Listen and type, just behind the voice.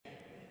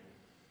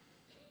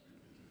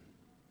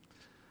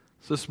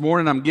So this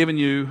morning I'm giving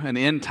you an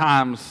end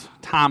times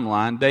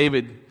timeline.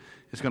 David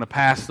is going to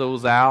pass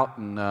those out,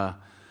 and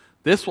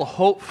this will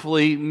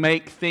hopefully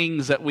make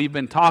things that we've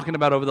been talking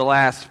about over the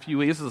last few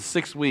weeks. This is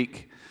the 6th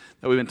week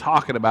that we've been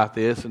talking about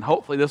this, and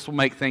hopefully this will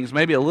make things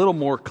maybe a little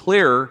more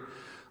clear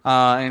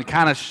and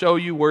kind of show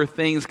you where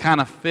things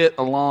kind of fit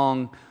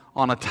along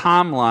on a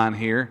timeline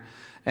here.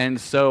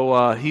 And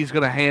so he's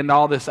going to hand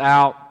all this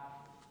out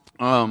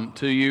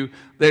to you.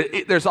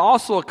 There's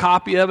also a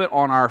copy of it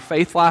on our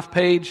Faith Life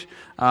page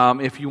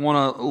if you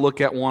want to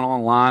look at one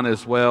online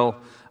as well.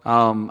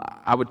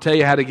 I would tell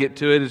you how to get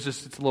to it.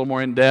 It's a little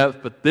more in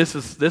depth, but this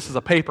is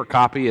a paper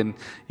copy, and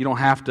you don't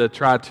have to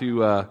try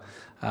to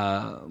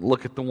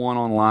look at the one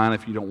online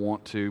if you don't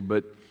want to.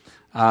 But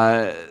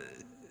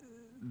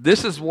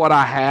this is what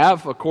I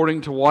have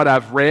according to what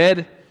I've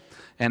read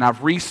and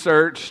I've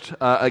researched.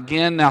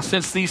 Again, now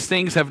since these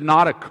things have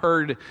not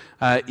occurred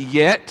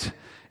yet,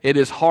 it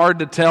is hard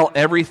to tell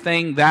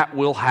everything that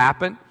will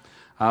happen.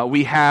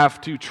 We have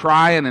to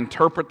try and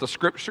interpret the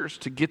Scriptures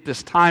to get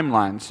this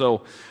timeline.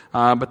 So,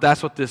 but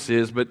that's what this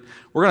is. But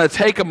we're going to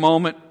take a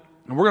moment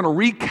and we're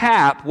going to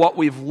recap what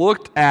we've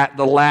looked at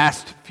the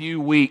last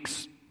few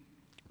weeks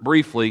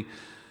briefly.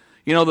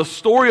 You know, the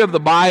story of the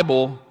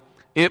Bible,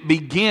 it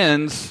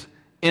begins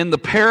in the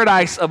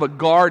paradise of a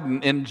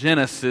garden in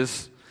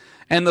Genesis,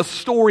 and the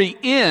story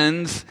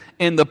ends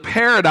in the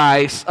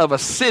paradise of a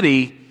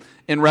city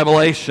in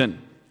Revelation.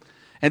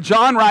 And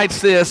John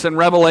writes this in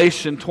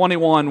Revelation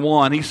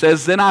 21:1. He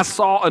says, "Then I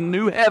saw a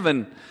new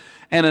heaven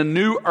and a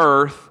new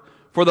earth,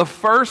 for the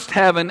first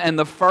heaven and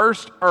the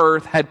first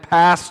earth had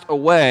passed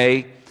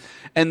away,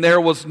 and there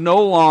was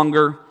no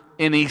longer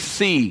any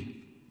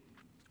sea."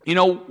 You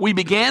know, we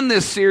began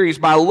this series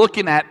by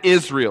looking at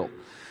Israel.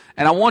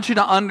 And I want you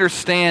to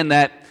understand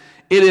that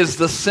it is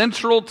the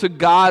central to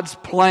God's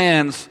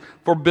plans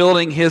for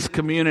building His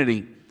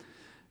community.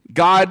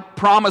 God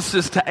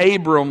promises to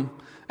Abram,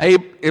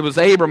 it was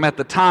Abram at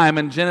the time,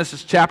 in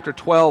Genesis chapter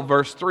 12,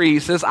 verse 3, He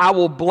says, "I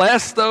will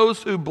bless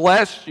those who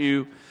bless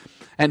you,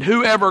 and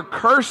whoever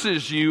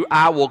curses you,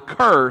 I will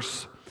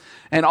curse,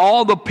 and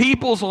all the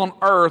peoples on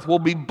earth will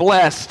be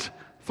blessed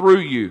through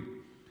you."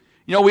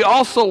 You know, we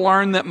also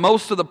learned that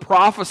most of the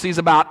prophecies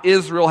about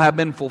Israel have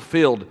been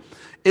fulfilled.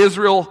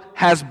 Israel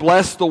has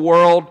blessed the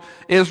world.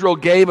 Israel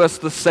gave us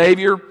the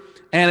Savior,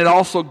 and it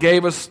also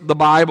gave us the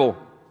Bible.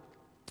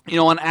 You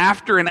know, and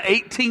after an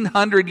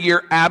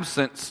 1800-year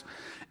absence,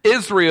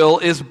 Israel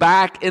is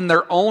back in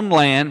their own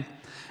land,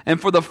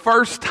 and for the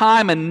first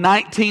time in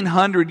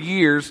 1900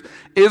 years,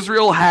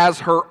 Israel has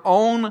her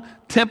own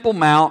Temple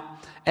Mount,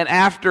 and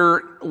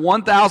after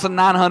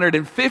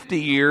 1,950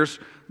 years,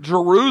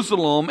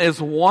 Jerusalem is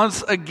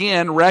once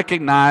again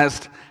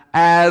recognized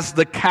as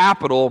the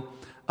capital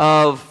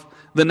of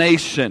the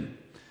nation.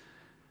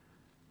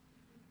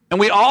 And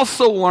we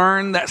also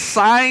learn that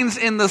signs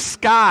in the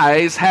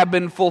skies have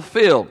been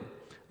fulfilled.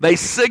 They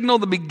signal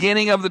the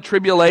beginning of the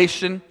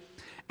tribulation,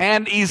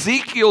 and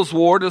Ezekiel's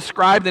war,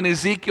 described in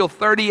Ezekiel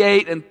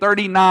 38 and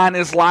 39,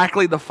 is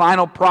likely the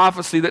final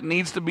prophecy that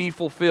needs to be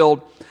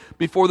fulfilled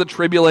before the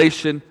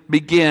tribulation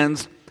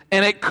begins,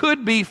 and it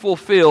could be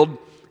fulfilled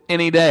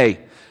any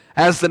day.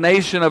 As the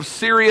nation of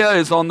Syria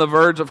is on the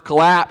verge of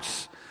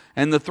collapse,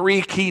 and the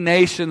three key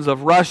nations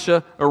of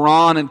Russia,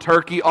 Iran, and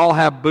Turkey all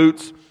have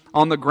boots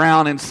on the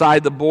ground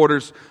inside the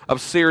borders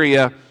of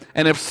Syria.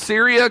 And if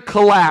Syria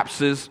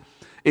collapses,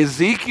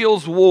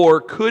 Ezekiel's war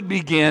could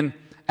begin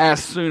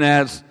as soon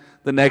as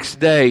the next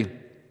day.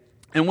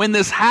 And when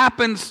this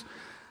happens,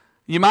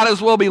 you might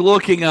as well be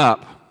looking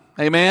up.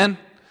 Amen?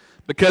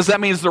 Because that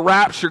means the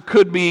rapture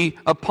could be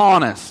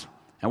upon us.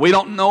 And we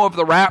don't know if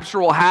the rapture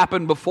will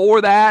happen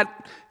before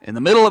that, in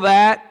the middle of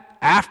that,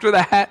 after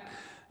that.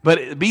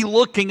 But be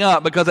looking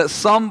up, because at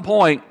some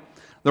point,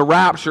 the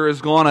rapture is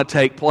going to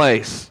take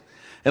place.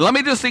 And let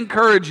me just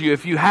encourage you,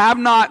 if you have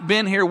not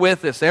been here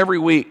with us every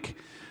week,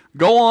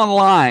 go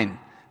online,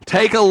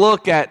 take a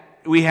look at,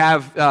 we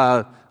have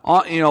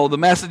the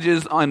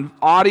messages on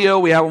audio,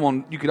 we have them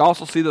on, you could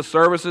also see the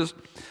services,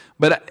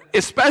 but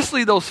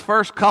especially those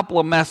first couple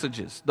of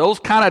messages, those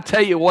kind of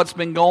tell you what's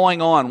been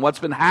going on, what's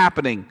been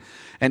happening,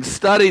 and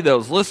study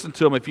those, listen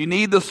to them. If you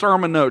need the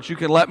sermon notes, you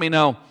can let me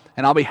know,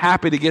 and I'll be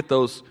happy to get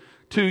those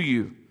to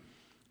you.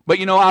 But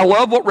you know, I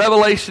love what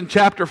Revelation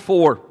chapter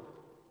 4,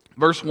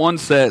 verse 1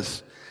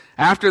 says.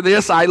 "After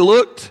this I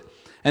looked,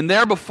 and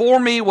there before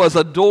me was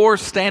a door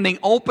standing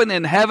open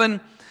in heaven,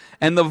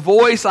 and the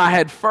voice I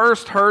had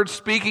first heard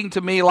speaking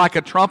to me like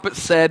a trumpet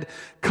said,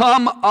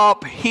 'Come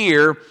up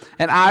here,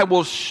 and I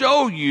will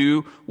show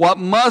you what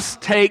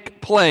must take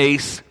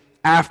place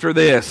after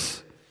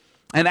this.'"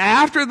 And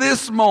after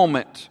this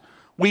moment,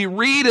 we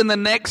read in the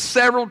next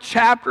several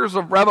chapters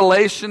of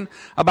Revelation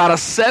about a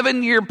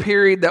 7-year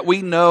period that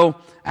we know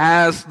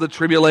as the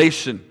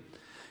tribulation.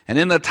 And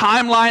in the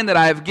timeline that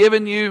I have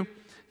given you,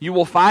 you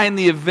will find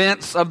the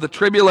events of the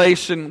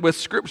tribulation with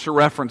scripture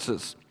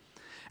references.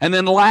 And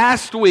then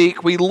last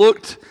week we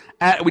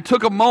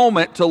took a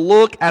moment to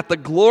look at the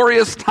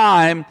glorious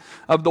time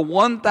of the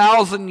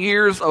 1,000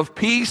 years of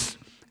peace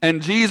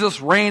and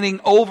Jesus reigning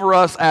over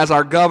us as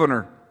our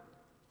governor.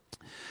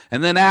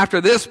 And then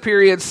after this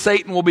period,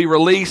 Satan will be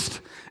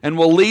released and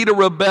will lead a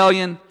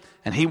rebellion,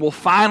 and he will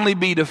finally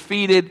be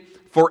defeated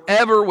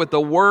forever with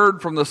the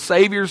word from the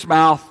Savior's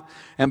mouth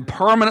and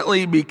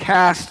permanently be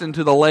cast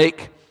into the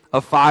lake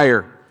of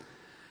fire.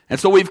 And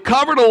so we've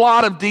covered a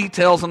lot of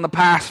details in the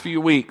past few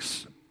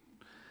weeks,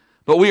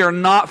 but we are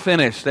not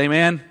finished,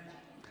 amen?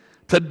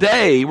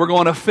 Today, we're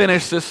going to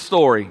finish this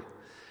story.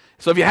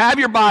 So if you have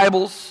your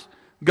Bibles,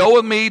 go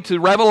with me to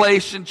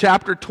Revelation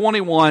chapter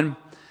 21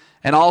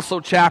 and also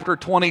chapter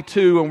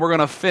 22, and we're going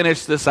to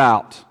finish this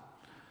out.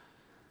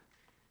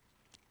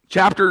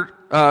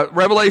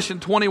 Revelation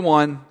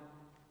 21,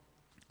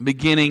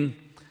 beginning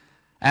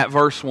at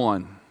verse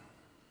 1.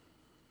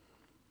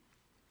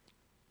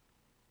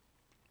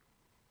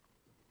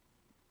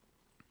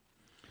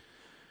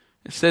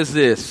 It says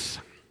this,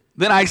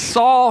 "Then I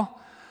saw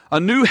a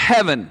new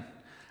heaven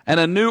and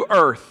a new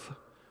earth,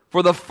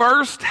 for the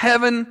first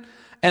heaven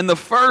and the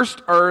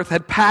first earth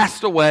had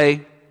passed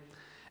away,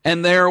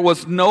 and there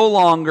was no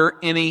longer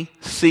any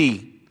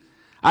sea.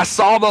 I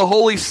saw the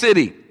holy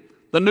city,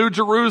 the new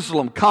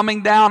Jerusalem,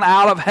 coming down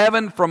out of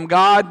heaven from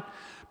God,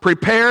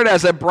 prepared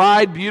as a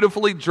bride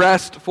beautifully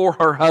dressed for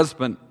her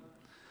husband."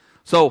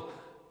 So,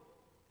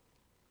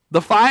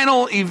 the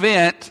final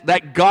event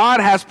that God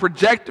has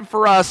projected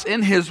for us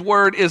in His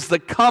Word is the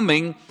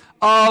coming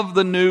of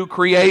the new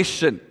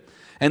creation.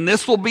 And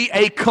this will be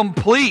a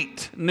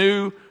complete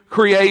new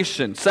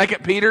creation.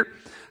 2 Peter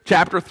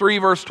chapter 3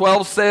 verse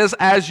 12 says,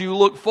 "As you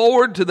look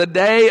forward to the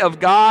day of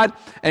God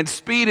and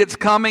speed its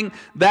coming,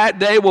 that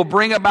day will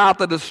bring about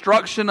the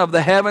destruction of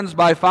the heavens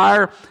by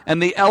fire,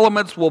 and the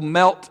elements will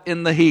melt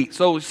in the heat."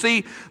 So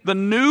see, the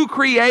new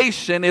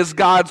creation is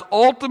God's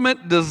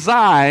ultimate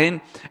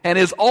design and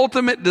His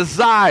ultimate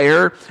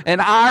desire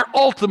and our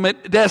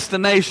ultimate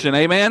destination.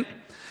 Amen?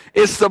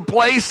 It's the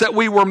place that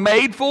we were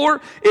made for.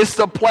 It's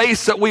the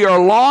place that we are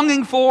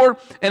longing for.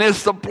 And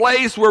it's the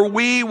place where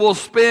we will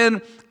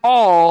spend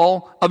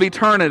all of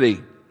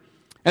eternity.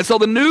 And so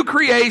the new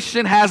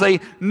creation has a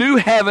new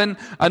heaven,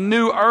 a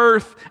new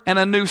earth, and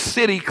a new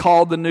city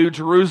called the New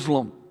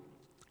Jerusalem.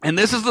 And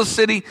this is the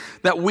city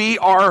that we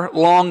are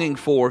longing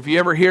for. If you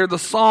ever hear the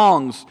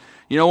songs,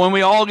 when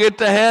we all get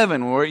to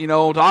heaven, we're,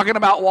 talking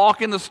about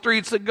walking the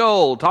streets of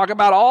gold, talk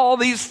about all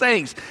these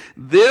things.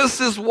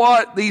 This is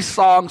what these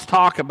songs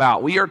talk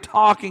about. We are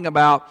talking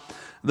about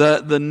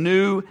the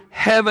new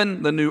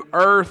heaven, the new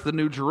earth, the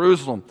new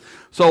Jerusalem.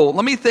 So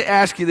let me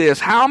ask you this.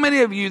 How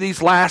many of you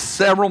these last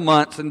several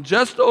months and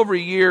just over a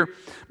year,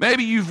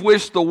 maybe you've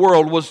wished the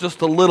world was just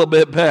a little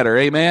bit better,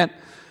 amen?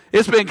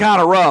 It's been kind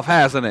of rough,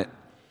 hasn't it?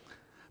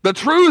 The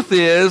truth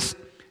is,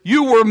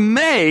 you were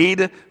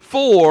made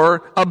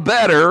for a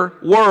better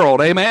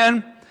world,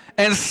 amen?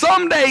 And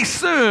someday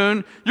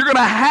soon, you're going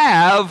to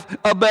have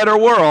a better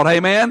world,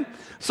 amen?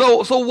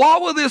 So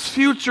what will this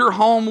future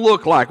home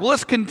look like? Well,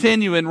 let's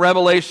continue in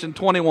Revelation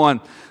 21.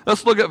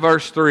 Let's look at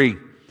verse 3.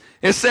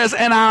 It says,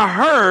 "And I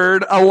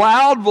heard a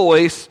loud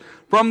voice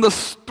from the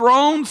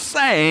throne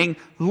saying,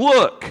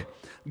 'Look,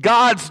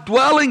 God's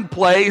dwelling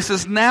place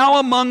is now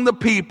among the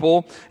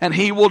people, and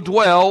He will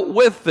dwell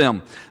with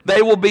them.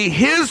 They will be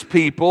His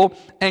people,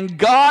 and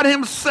God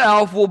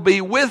Himself will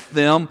be with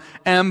them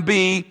and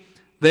be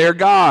their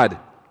God.'"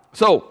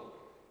 So,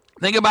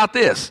 think about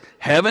this.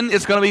 Heaven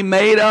is going to be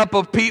made up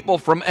of people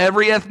from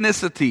every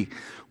ethnicity.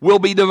 We'll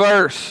be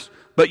diverse,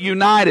 but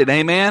united.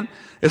 Amen?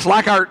 It's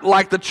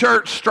like the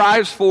church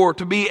strives for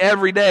to be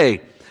every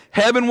day.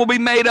 Heaven will be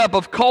made up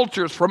of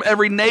cultures from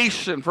every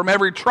nation, from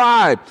every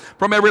tribe,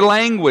 from every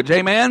language.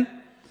 Amen?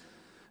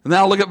 And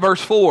now look at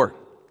verse 4.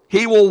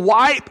 "He will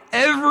wipe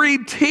every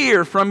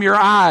tear from your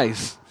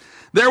eyes.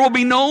 There will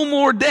be no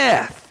more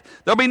death.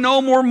 There'll be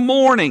no more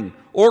mourning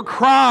or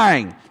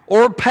crying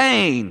or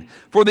pain,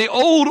 for the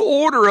old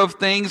order of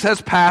things has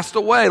passed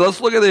away."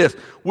 Let's look at this.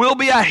 We'll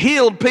be a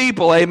healed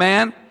people,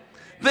 amen?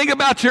 Think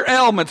about your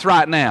ailments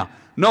right now.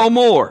 No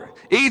more.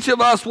 Each of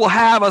us will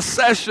have a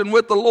session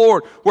with the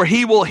Lord where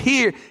He will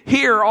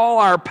hear all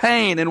our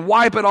pain and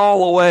wipe it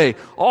all away.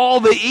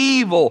 All the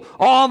evil,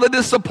 all the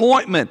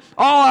disappointment,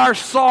 all our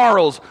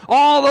sorrows,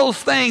 all those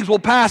things will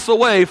pass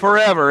away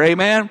forever,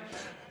 amen?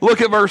 Look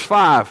at verse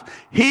 5.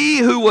 "He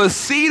who was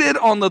seated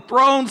on the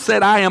throne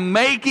said, 'I am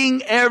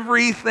making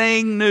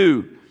everything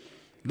new.'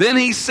 Then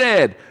He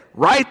said,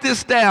 'Write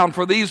this down,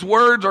 for these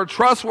words are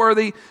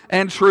trustworthy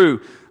and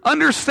true.'"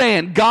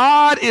 Understand,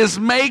 God is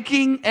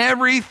making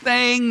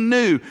everything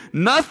new.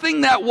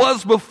 Nothing that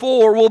was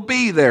before will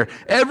be there.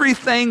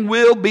 Everything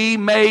will be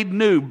made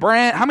new.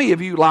 How many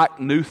of you like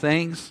new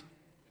things?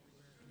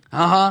 You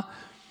know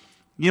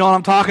what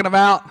I'm talking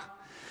about?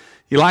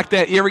 You like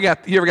that? You ever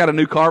got a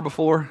new car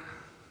before?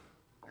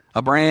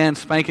 A brand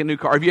spanking new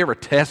car. Have you ever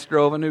test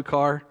drove a new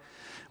car?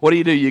 What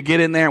do? You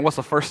get in there, and what's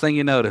the first thing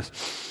you notice?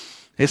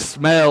 It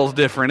smells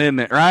different, isn't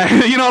it, right?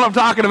 You know what I'm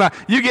talking about?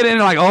 You get in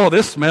and like, oh,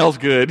 this smells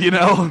good, you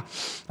know?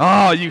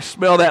 Oh, you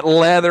smell that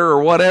leather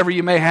or whatever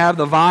you may have,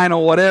 the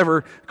vinyl,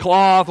 whatever,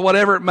 cloth,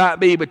 whatever it might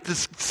be, but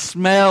this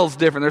smells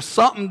different. There's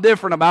something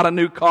different about a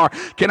new car.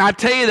 Can I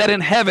tell you that in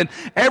heaven,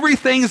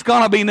 everything's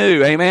going to be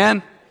new,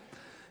 amen?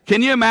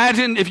 Can you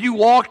imagine if you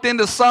walked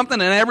into something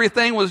and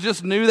everything was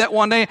just new that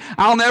one day?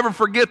 I'll never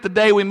forget the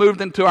day we moved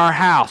into our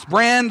house.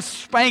 Brand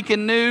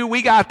spanking new.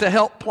 We got to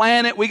help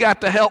plan it. We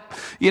got to help,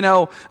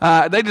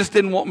 they just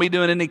didn't want me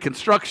doing any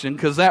construction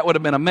because that would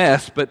have been a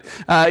mess. But,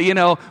 I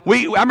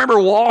remember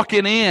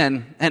walking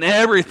in and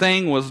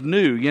everything was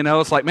new.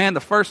 It's like, man, the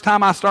first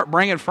time I start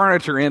bringing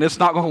furniture in, it's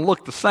not going to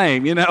look the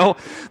same,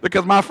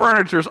 because my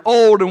furniture's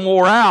old and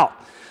wore out.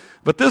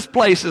 But this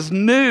place is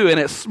new and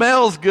it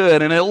smells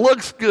good and it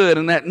looks good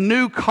and that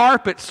new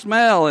carpet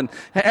smell and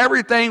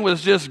everything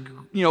was just,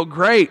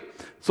 great.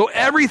 So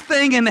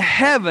everything in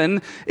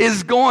heaven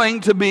is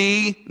going to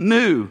be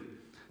new.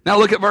 Now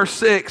look at verse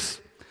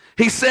 6.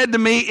 He said to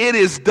me, it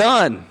is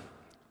done.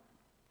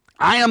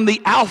 I am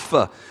the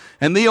Alpha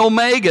and the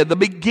Omega, the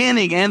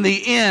beginning and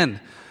the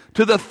end.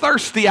 To the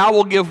thirsty I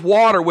will give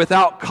water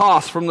without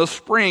cost from the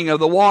spring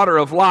of the water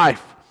of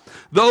life.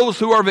 Those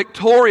who are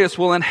victorious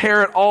will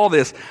inherit all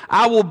this.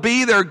 I will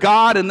be their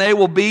God and they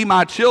will be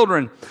my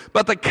children.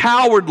 But the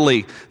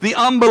cowardly, the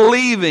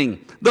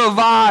unbelieving, the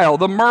vile,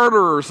 the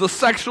murderers, the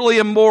sexually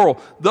immoral,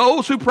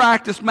 those who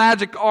practice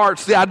magic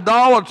arts, the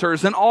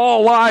idolaters, and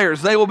all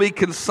liars, they will be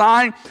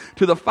consigned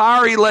to the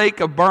fiery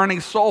lake of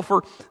burning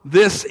sulfur.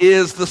 This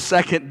is the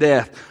second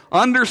death.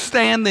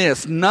 Understand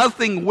this,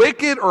 nothing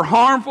wicked or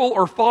harmful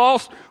or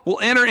false will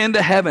enter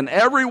into heaven.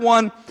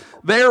 Everyone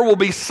there will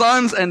be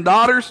sons and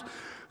daughters,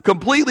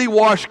 completely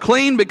washed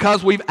clean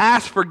because we've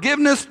asked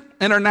forgiveness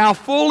and are now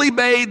fully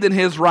bathed in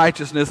his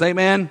righteousness.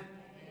 Amen?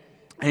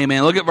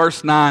 Amen. Look at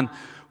verse 9.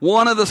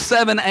 One of the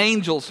 7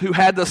 angels who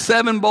had the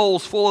 7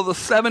 bowls full of the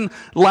 7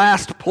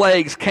 last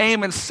plagues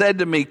came and said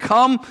to me,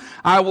 come,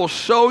 I will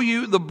show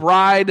you the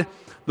bride,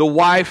 the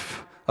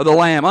wife of the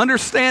Lamb.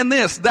 Understand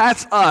this,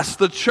 that's us,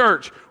 the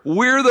church.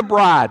 We're the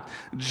bride.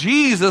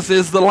 Jesus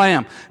is the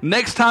Lamb.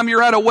 Next time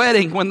you're at a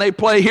wedding, when they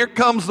play Here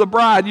Comes the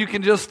Bride, you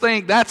can just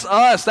think, that's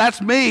us,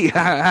 that's me.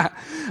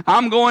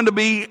 I'm going to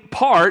be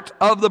part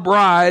of the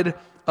bride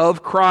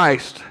of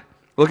Christ.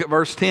 Look at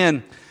verse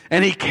 10.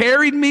 And he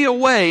carried me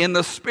away in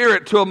the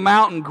Spirit to a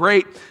mountain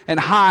great and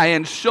high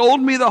and showed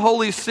me the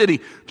holy city,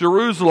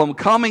 Jerusalem,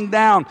 coming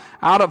down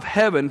out of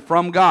heaven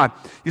from God.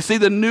 You see,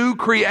 the new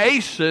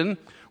creation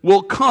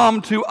will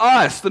come to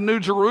us. The new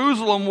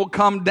Jerusalem will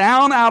come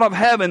down out of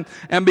heaven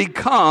and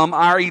become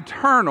our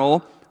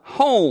eternal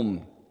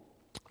home.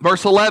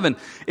 Verse 11,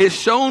 it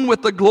shone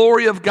with the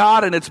glory of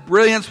God, and its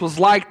brilliance was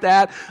like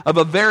that of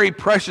a very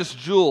precious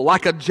jewel,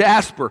 like a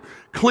jasper,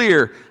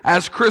 clear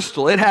as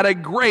crystal. It had a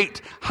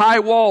great high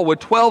wall with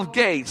 12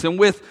 gates, and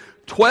with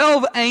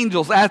 12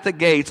 angels at the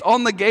gates.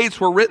 On the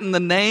gates were written the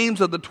names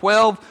of the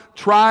 12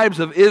 tribes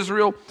of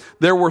Israel.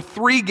 There were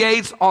 3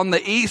 gates on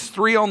the east,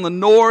 3 on the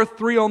north,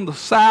 3 on the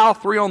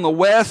south, 3 on the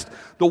west.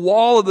 The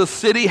wall of the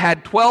city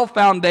had 12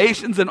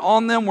 foundations, and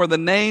on them were the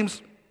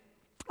names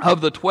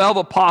of the 12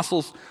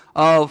 apostles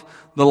of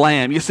the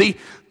Lamb. You see,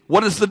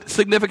 what is the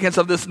significance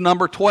of this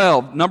number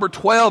 12? Number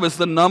 12 is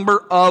the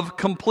number of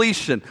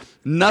completion.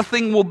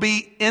 Nothing will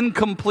be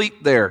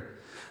incomplete there.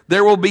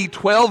 There will be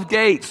 12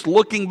 gates.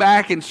 Looking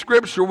back in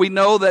Scripture, we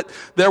know that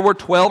there were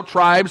 12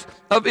 tribes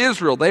of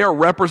Israel. They are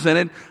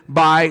represented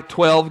by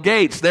 12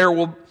 gates. There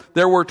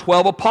were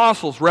 12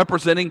 apostles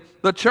representing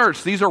the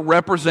church. These are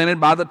represented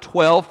by the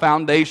 12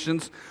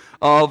 foundations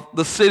of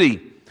the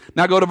city.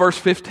 Now go to verse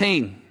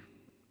 15.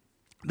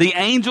 The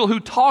angel who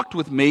talked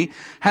with me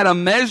had a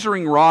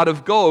measuring rod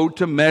of gold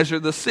to measure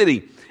the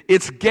city,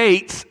 its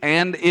gates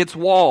and its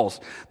walls.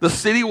 The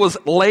city was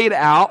laid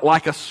out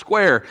like a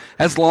square,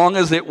 as long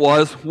as it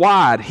was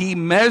wide. He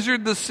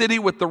measured the city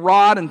with the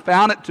rod and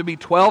found it to be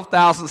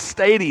 12,000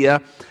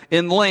 stadia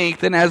in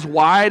length and as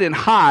wide and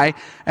high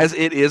as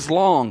it is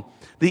long.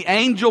 The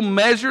angel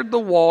measured the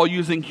wall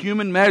using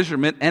human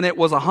measurement, and it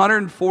was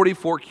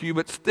 144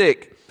 cubits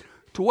thick.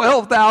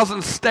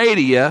 12,000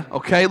 stadia,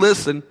 okay,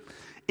 listen,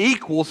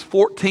 equals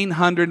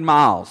 1,400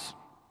 miles.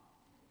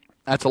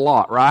 That's a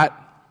lot, right?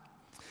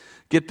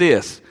 Get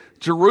this.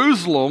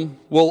 Jerusalem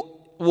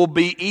will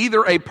be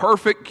either a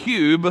perfect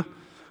cube,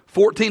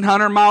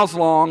 1,400 miles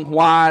long,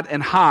 wide,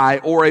 and high,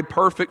 or a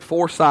perfect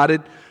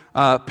 4-sided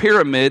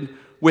pyramid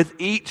with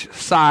each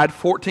side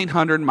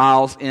 1,400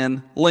 miles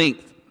in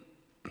length.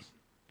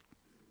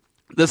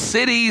 The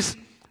city's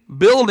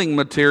building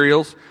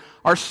materials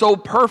are so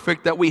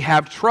perfect that we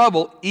have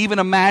trouble even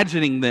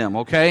imagining them,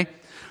 okay?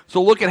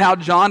 So look at how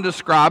John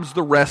describes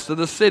the rest of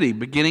the city,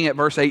 beginning at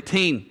verse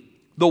 18.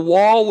 The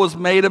wall was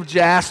made of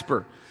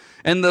jasper,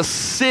 and the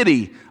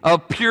city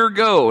of pure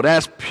gold,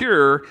 as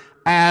pure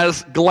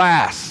as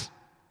glass.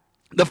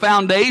 The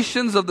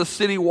foundations of the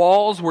city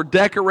walls were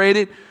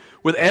decorated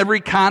with every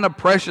kind of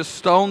precious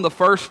stone. The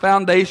first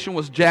foundation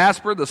was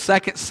jasper, the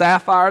second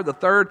sapphire, the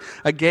third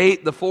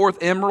agate, the fourth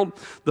emerald,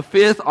 the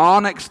fifth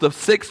onyx, the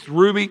sixth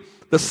ruby,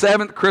 the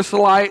 7th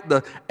chrysolite,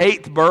 the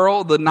 8th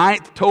beryl, the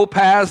 9th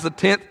topaz, the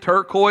 10th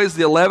turquoise,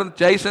 the 11th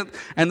jacinth,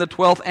 and the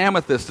 12th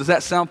amethyst. Does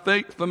that sound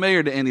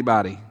familiar to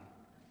anybody?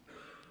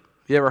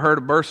 You ever heard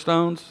of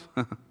birthstones?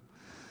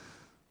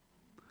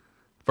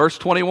 Verse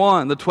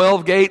 21, the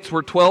 12 gates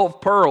were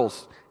 12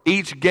 pearls,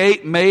 each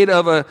gate made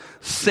of a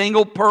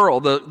single pearl.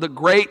 The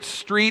great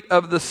street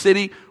of the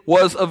city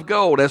was of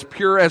gold, as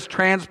pure as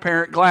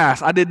transparent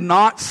glass. I did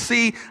not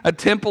see a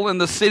temple in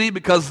the city,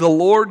 because the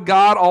Lord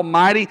God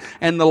Almighty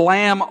and the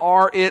Lamb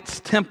are its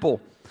temple.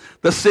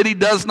 The city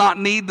does not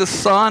need the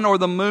sun or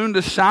the moon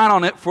to shine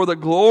on it, for the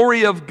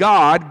glory of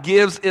God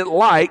gives it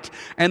light,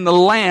 and the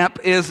lamp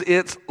is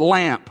its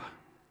lamp.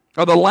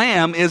 Or the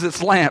Lamb is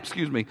its lamp,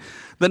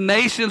 The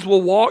nations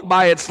will walk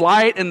by its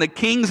light, and the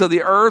kings of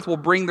the earth will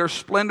bring their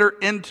splendor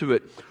into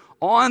it.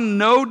 On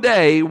no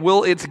day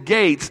will its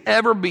gates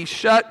ever be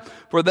shut,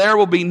 for there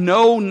will be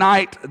no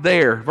night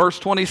there. Verse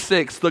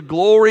 26, the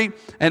glory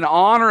and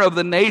honor of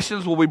the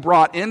nations will be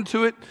brought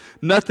into it.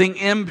 Nothing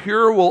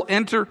impure will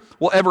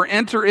ever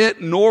enter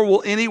it, nor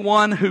will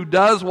anyone who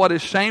does what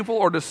is shameful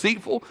or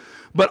deceitful,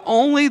 but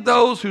only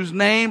those whose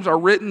names are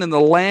written in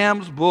the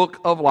Lamb's book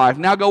of life.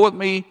 Now go with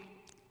me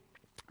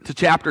to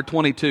chapter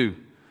 22,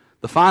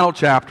 the final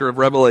chapter of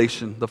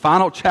Revelation, the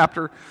final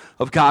chapter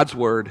of God's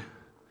Word,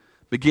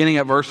 beginning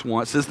at verse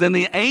 1. It says, Then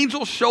the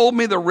angel showed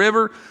me the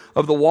river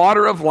of the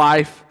water of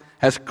life,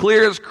 as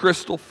clear as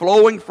crystal,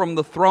 flowing from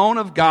the throne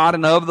of God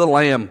and of the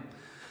Lamb.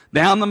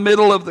 Down the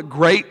middle of the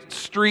great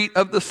street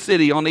of the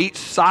city, on each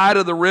side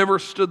of the river,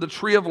 stood the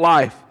tree of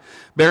life,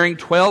 bearing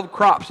 12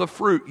 crops of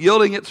fruit,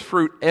 yielding its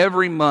fruit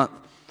every month.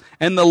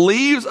 And the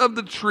leaves of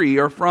the tree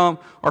are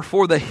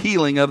for the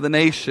healing of the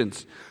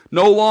nations.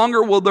 No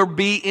longer will there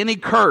be any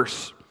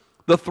curse.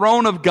 The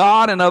throne of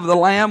God and of the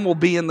Lamb will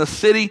be in the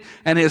city,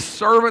 and his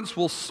servants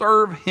will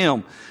serve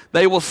him.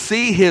 They will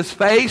see his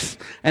face,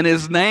 and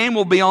his name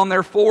will be on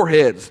their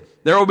foreheads.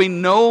 There will be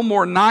no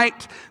more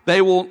night.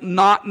 They will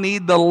not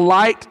need the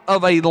light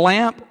of a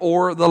lamp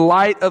or the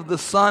light of the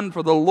sun,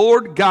 for the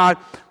Lord God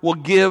will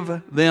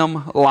give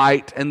them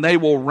light, and they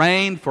will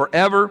reign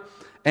forever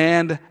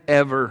and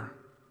ever.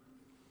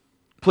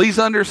 Please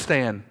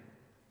understand,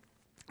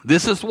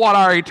 this is what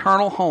our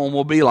eternal home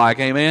will be like,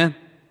 amen?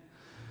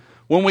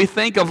 When we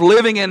think of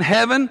living in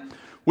heaven,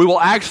 we will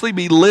actually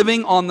be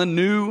living on the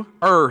new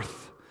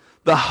earth.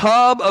 The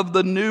hub of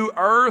the new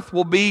earth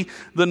will be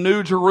the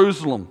New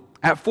Jerusalem.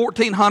 At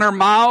 1,400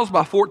 miles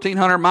by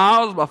 1,400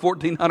 miles by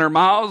 1,400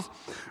 miles,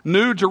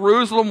 New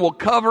Jerusalem will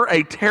cover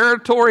a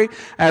territory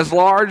as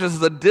large as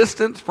the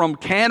distance from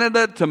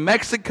Canada to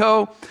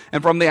Mexico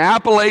and from the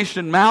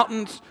Appalachian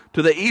Mountains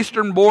to the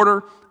eastern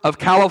border of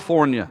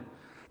California.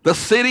 The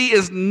city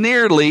is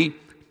nearly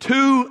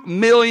 2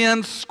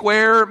 million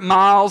square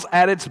miles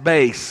at its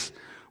base,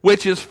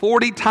 which is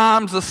 40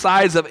 times the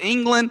size of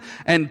England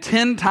and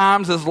 10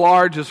 times as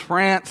large as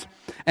France.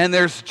 And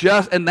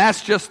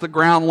that's just the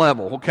ground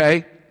level,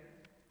 okay?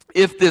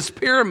 If this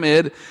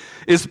pyramid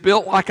is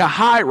built like a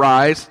high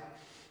rise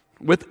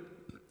with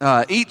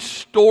each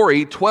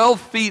story 12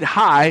 feet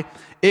high,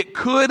 it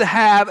could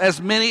have as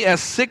many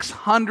as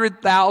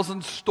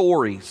 600,000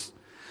 stories.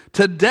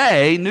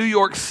 Today, New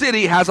York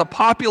City has a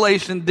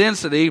population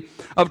density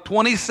of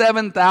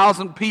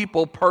 27,000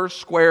 people per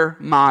square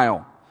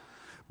mile.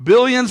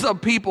 Billions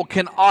of people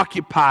can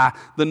occupy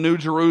the New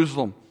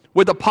Jerusalem.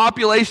 With a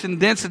population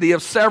density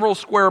of several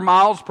square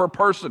miles per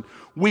person,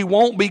 we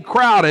won't be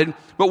crowded,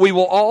 but we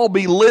will all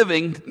be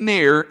living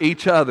near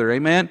each other.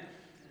 Amen?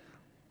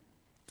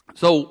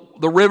 So,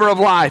 the river of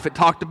life, it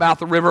talked about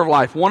the river of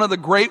life. One of the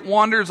great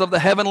wonders of the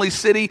heavenly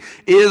city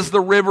is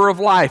the river of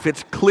life.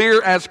 It's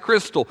clear as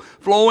crystal,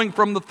 flowing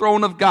from the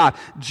throne of God.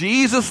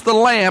 Jesus the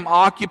Lamb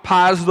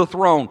occupies the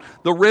throne.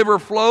 The river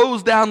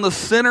flows down the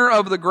center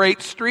of the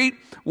great street.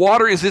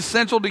 Water is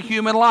essential to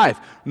human life.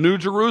 New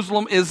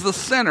Jerusalem is the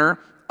center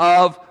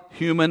of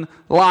human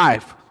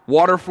life.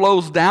 Water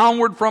flows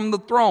downward from the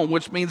throne,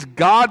 which means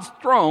God's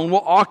throne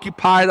will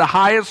occupy the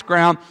highest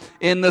ground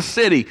in the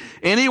city.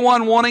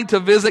 Anyone wanting to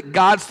visit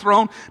God's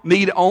throne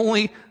need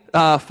only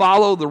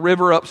follow the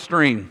river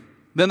upstream.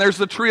 Then there's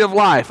the tree of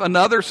life.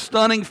 Another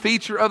stunning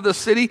feature of the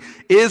city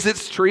is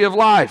its tree of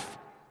life.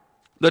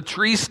 The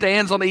tree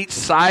stands on each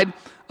side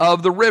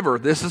of the river.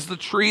 This is the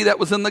tree that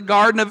was in the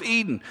Garden of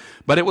Eden,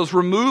 but it was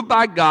removed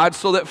by God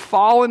so that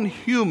fallen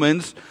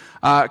humans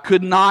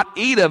could not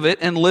eat of it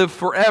and live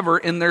forever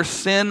in their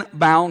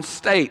sin-bound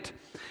state.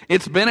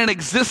 It's been in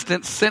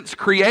existence since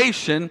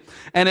creation,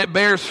 and it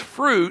bears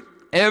fruit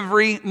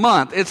every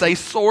month. It's a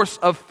source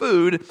of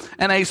food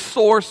and a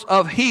source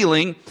of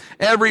healing.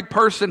 Every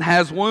person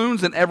has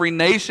wounds, and every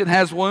nation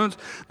has wounds.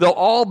 They'll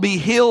all be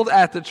healed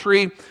at the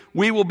tree.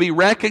 We will be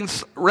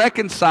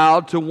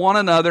reconciled to one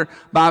another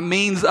by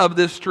means of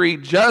this tree,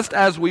 just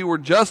as we were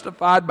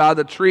justified by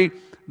the tree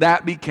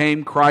that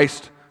became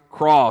Christ's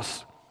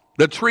cross.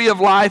 The tree of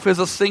life is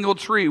a single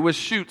tree with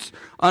shoots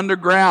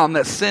underground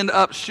that send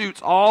up shoots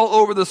all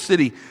over the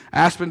city.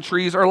 Aspen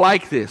trees are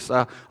like this.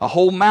 A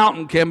whole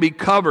mountain can be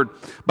covered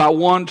by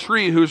one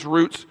tree whose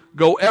roots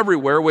go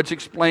everywhere, which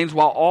explains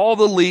why all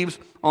the leaves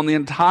on the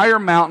entire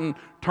mountain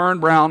turn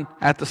brown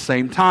at the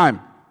same time.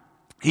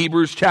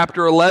 Hebrews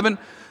chapter 11,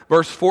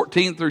 verse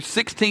 14 through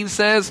 16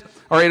 says,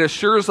 or it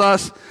assures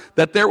us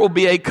that there will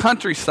be a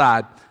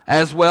countryside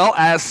as well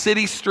as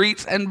city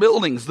streets and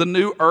buildings. The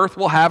new earth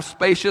will have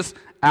spacious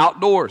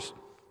outdoors.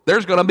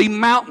 There's going to be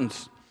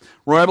mountains.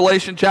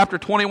 Revelation chapter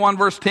 21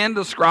 verse 10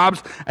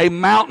 describes a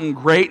mountain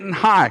great and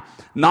high.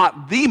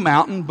 Not the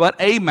mountain, but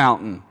a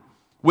mountain,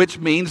 which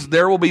means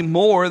there will be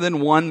more than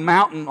one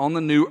mountain on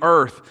the new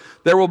earth.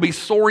 There will be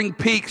soaring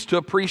peaks to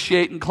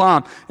appreciate and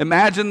climb.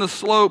 Imagine the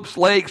slopes,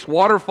 lakes,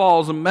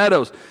 waterfalls, and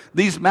meadows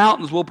these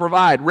mountains will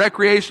provide.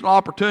 Recreational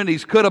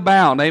opportunities could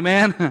abound.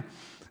 Amen?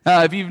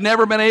 If you've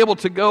never been able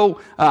to go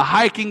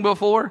hiking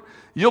before,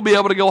 you'll be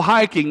able to go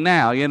hiking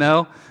now, you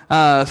know.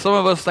 Some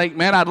of us think,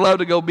 man, I'd love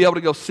to be able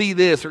to go see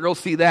this or go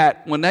see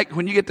that. When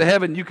you get to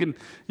heaven, you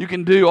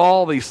can do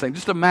all these things.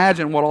 Just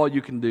imagine what all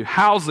you can do.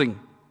 Housing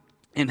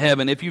in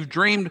heaven. If you've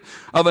dreamed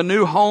of a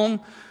new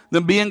home,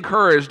 then be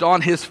encouraged.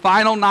 On his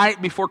final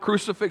night before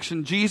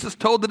crucifixion, Jesus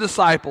told the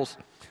disciples,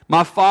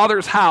 my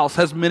Father's house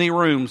has many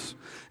rooms,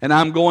 and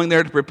I'm going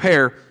there to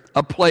prepare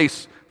a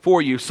place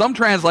for you. Some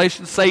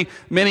translations say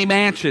many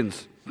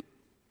mansions.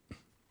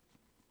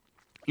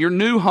 Your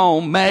new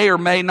home may or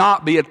may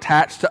not be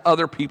attached to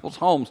other people's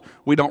homes.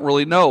 We don't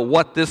really know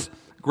what this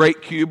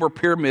great cube or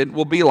pyramid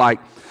will be like.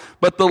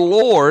 But the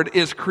Lord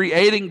is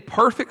creating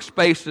perfect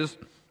spaces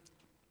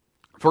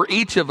for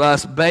each of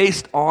us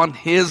based on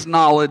his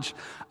knowledge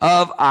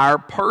of our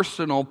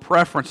personal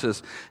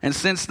preferences. And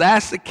since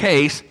that's the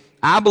case,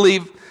 I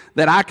believe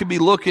that I could be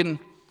looking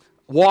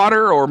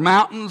water or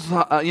mountains,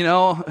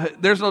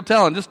 there's no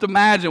telling. Just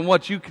imagine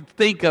what you could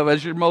think of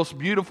as your most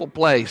beautiful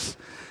place,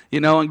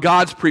 and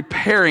God's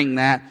preparing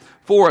that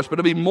for us. But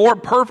it'll be more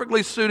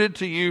perfectly suited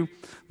to you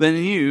than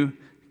you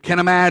can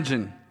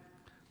imagine.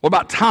 What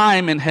about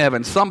time in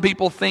heaven? Some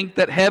people think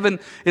that heaven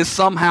is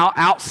somehow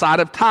outside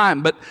of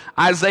time, but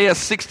Isaiah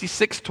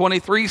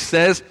 66:23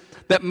 says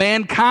that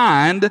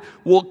mankind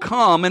will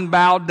come and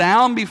bow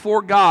down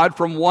before God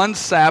from one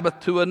Sabbath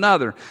to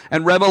another.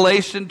 And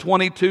Revelation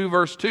 22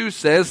 verse 2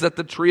 says that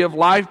the tree of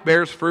life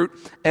bears fruit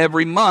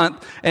every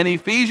month. And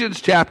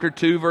Ephesians chapter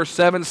 2 verse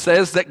 7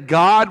 says that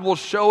God will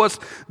show us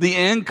the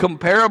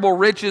incomparable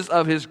riches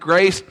of his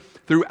grace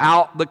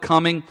throughout the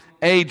coming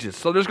ages.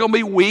 So there's going to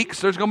be weeks,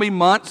 there's going to be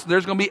months,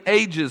 there's going to be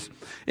ages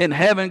in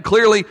heaven.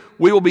 Clearly,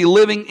 we will be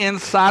living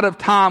inside of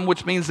time,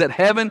 which means that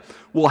heaven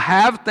will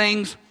have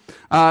things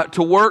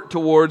to work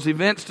towards,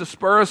 events to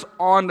spur us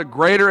on to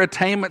greater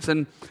attainments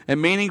and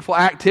meaningful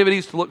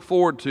activities to look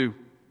forward to.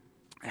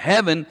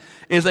 Heaven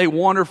is a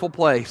wonderful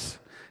place.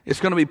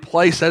 It's going to be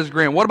placed as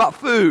grand. What about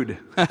food?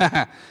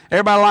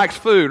 Everybody likes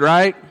food,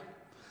 right?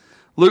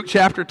 Luke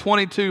chapter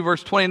 22,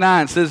 verse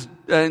 29 says,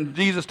 and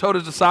Jesus told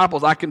his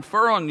disciples, I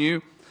confer on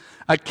you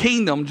a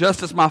kingdom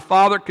just as my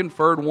Father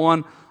conferred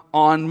one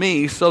on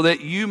me, so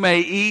that you may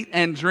eat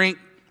and drink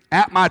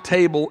at my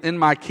table in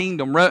my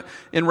kingdom.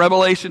 In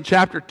Revelation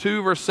chapter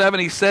 2, verse 7,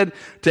 he said,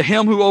 to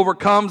him who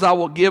overcomes, I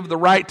will give the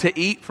right to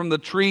eat from the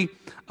tree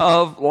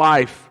of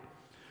life.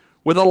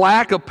 With a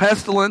lack of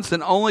pestilence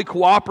and only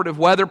cooperative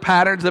weather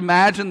patterns,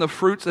 imagine the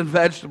fruits and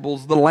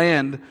vegetables the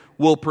land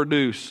will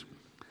produce.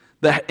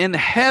 In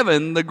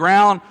heaven, the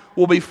ground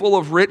will be full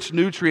of rich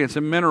nutrients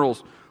and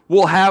minerals.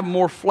 We'll have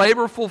more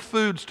flavorful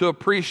foods to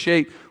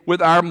appreciate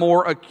with our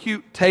more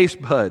acute taste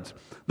buds.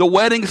 The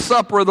wedding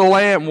supper of the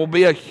Lamb will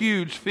be a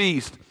huge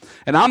feast.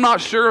 And I'm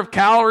not sure if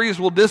calories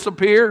will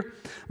disappear,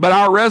 but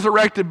our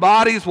resurrected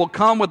bodies will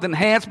come with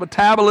enhanced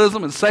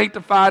metabolism and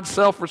sanctified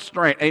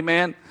self-restraint.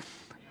 Amen?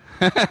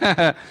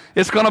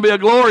 It's going to be a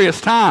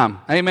glorious time.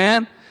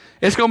 Amen?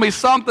 It's going to be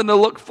something to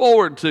look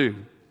forward to.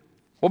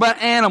 What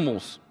about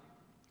animals?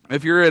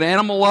 If you're an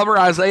animal lover,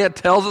 Isaiah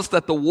tells us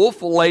that the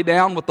wolf will lay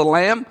down with the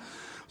lamb.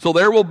 So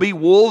there will be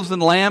wolves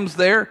and lambs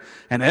there,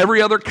 and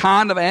every other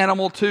kind of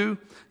animal too.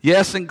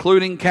 Yes,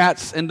 including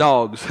cats and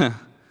dogs.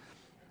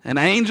 And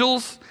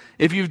angels,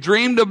 if you've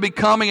dreamed of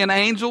becoming an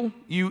angel,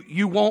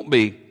 you won't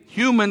be.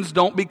 Humans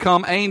don't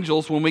become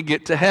angels when we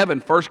get to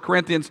heaven. 1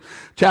 Corinthians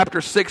chapter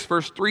 6,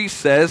 verse 3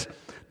 says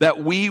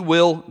that we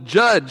will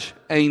judge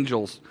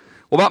angels.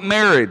 What about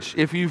marriage?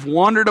 If you've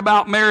wondered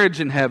about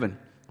marriage in heaven,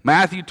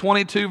 Matthew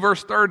 22,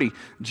 verse 30,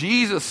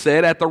 Jesus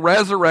said at the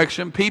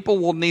resurrection, people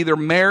will neither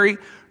marry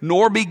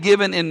nor be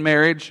given in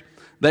marriage.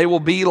 They will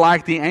be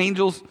like the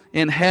angels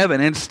in heaven.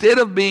 Instead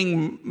of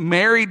being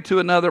married to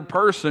another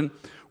person,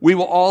 we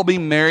will all be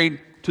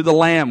married to the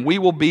Lamb. We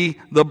will be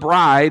the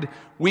bride.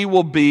 He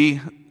will be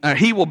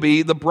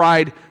the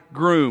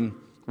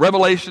bridegroom.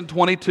 Revelation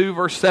 22,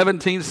 verse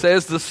 17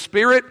 says, the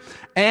Spirit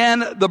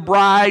and the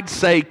bride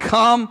say,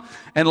 come,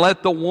 and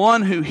let the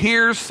one who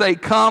hears say,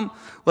 come.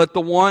 Let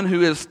the one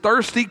who is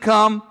thirsty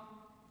come,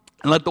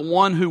 and let the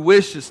one who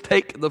wishes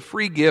take the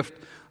free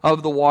gift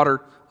of the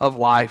water of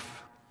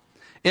life.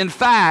 In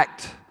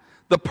fact,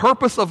 the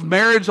purpose of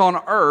marriage on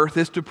earth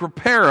is to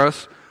prepare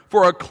us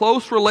for a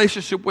close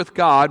relationship with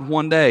God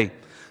one day.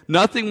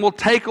 Nothing will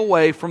take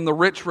away from the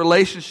rich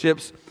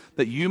relationships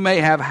that you may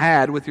have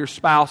had with your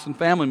spouse and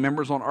family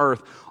members on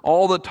earth.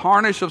 All the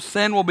tarnish of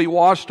sin will be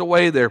washed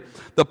away there.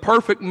 The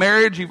perfect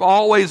marriage you've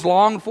always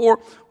longed for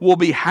will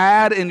be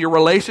had in your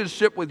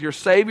relationship with your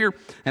Savior.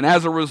 And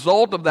as a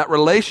result of that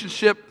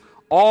relationship,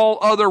 all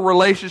other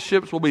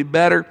relationships will be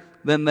better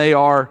than they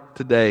are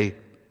today.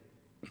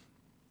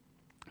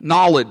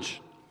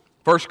 Knowledge.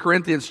 1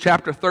 Corinthians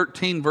chapter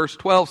 13, verse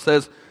 12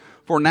 says,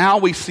 "For now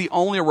we see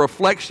only a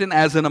reflection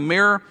as in a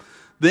mirror.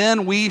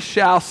 Then we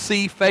shall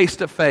see face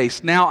to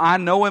face. Now I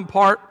know in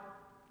part,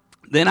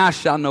 then I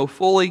shall know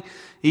fully,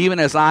 even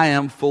as I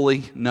am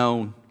fully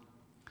known."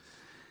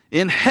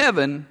 In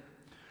heaven,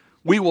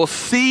 we will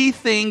see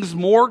things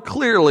more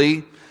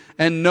clearly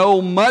and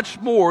know much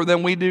more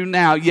than we do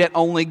now, yet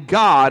only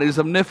God is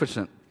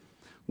omniscient.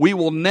 We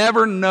will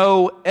never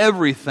know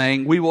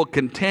everything. We will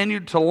continue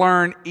to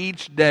learn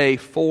each day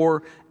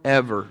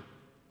forever.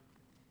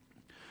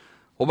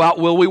 What about,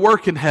 will we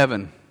work in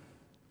heaven?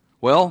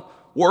 Well,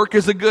 work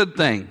is a good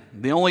thing.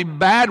 The only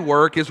bad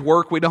work is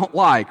work we don't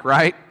like,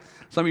 right?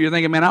 Some of you are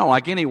thinking, man, I don't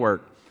like any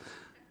work.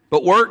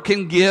 But work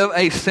can give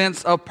a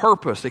sense of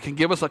purpose. It can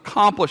give us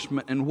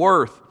accomplishment and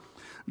worth.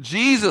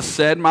 Jesus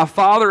said, "My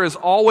Father is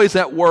always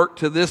at work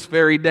to this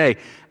very day."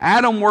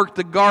 Adam worked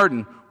the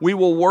garden. We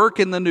will work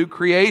in the new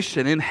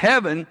creation. In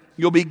heaven,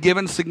 you'll be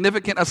given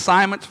significant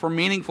assignments for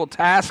meaningful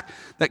tasks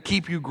that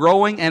keep you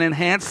growing and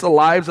enhance the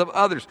lives of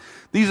others.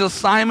 These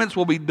assignments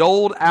will be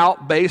doled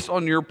out based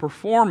on your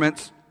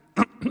performance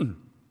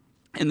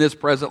in this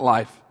present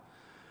life.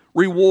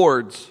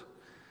 Rewards.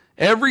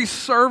 Every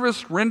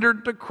service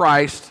rendered to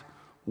Christ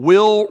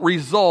will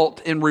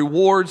result in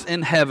rewards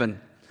in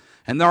heaven.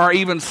 And there are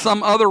even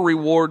some other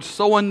rewards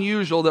so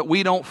unusual that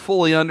we don't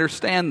fully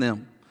understand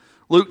them.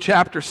 Luke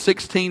chapter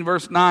 16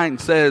 verse 9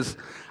 says,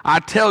 "I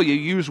tell you,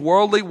 use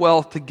worldly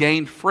wealth to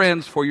gain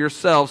friends for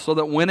yourselves, so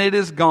that when it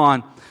is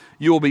gone,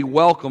 you will be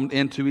welcomed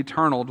into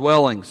eternal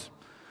dwellings."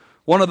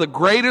 One of the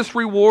greatest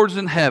rewards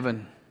in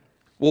heaven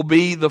will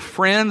be the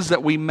friends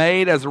that we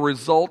made as a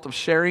result of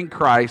sharing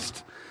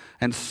Christ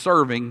and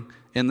serving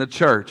in the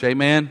church.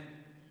 Amen?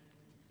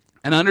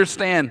 And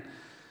understand,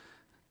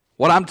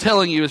 what I'm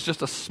telling you is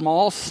just a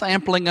small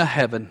sampling of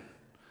heaven.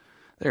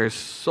 There is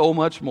so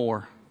much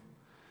more.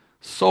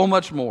 So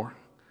much more.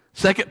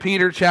 2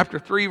 Peter chapter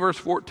 3 verse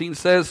 14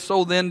 says,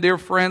 "So then, dear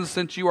friends,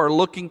 since you are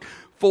looking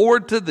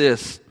forward to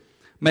this,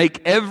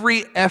 make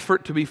every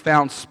effort to be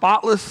found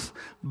spotless,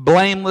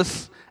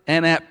 blameless,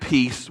 and at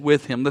peace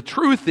with Him." The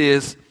truth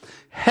is,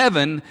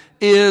 heaven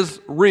is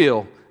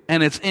real,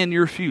 and it's in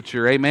your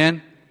future.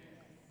 Amen?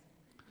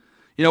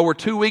 You know, we're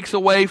 2 weeks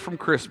away from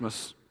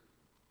Christmas.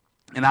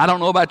 And I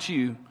don't know about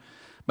you,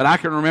 but I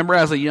can remember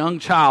as a young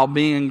child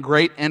being in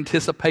great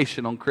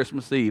anticipation on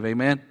Christmas Eve.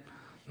 Amen?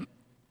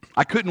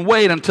 I couldn't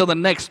wait until the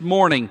next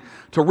morning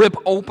to rip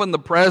open the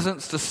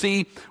presents to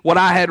see what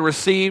I had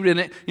received. And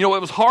it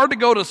was hard to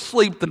go to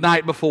sleep the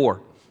night before.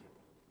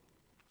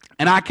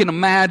 And I can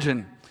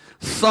imagine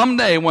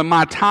someday when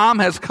my time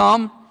has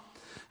come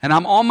and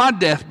I'm on my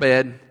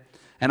deathbed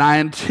and I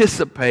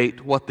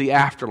anticipate what the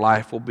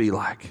afterlife will be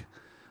like.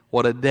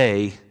 What a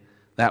day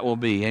that will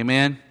be.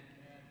 Amen?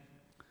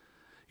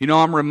 You know,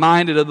 I'm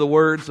reminded of the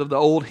words of the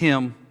old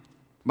hymn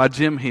by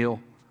Jim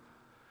Hill.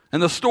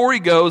 And the story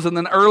goes, in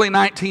the early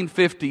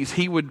 1950s,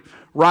 he would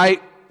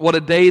write what a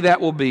day that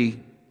will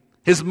be.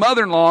 His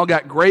mother-in-law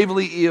got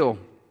gravely ill.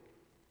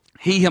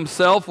 He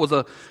himself was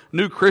a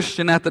new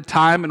Christian at the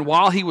time, and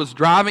while he was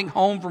driving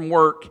home from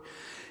work,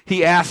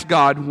 he asked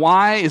God,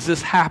 "Why is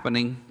this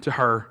happening to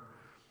her?"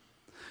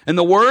 And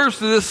the words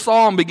to this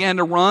psalm began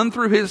to run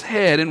through his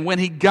head, and when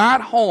he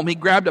got home, he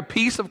grabbed a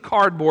piece of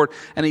cardboard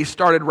and he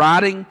started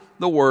writing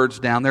the words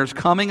down. "There's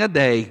coming a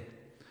day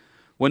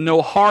when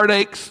no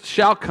heartaches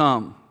shall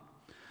come.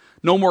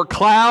 No more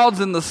clouds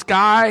in the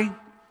sky,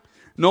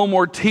 no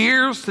more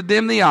tears to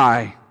dim the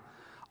eye.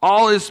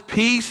 All is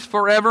peace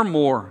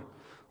forevermore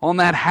on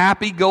that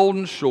happy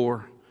golden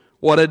shore.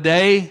 What a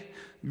day,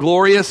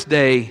 glorious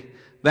day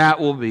that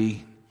will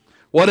be.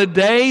 What a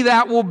day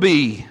that will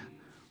be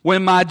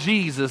when my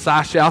Jesus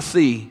I shall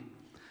see.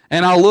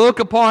 And I'll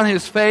look upon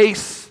His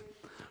face,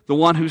 the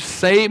one who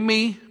saved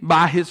me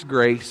by His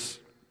grace.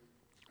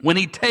 When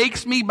He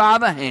takes me by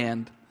the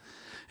hand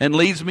and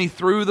leads me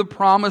through the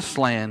promised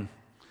land.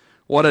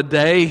 What a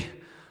day,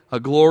 a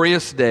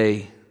glorious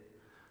day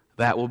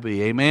that will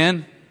be."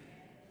 Amen?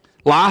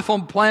 Life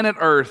on planet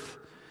Earth,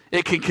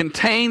 it can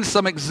contain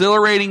some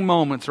exhilarating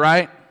moments,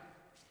 right?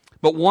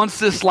 But once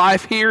this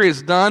life here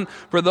is done,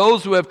 for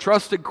those who have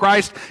trusted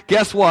Christ,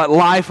 guess what?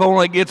 Life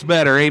only gets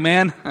better.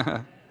 Amen?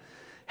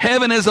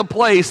 Heaven is a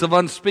place of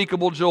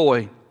unspeakable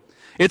joy.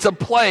 It's a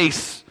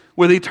place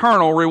with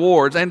eternal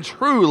rewards. And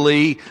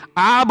truly,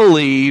 I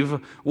believe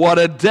what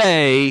a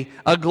day,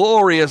 a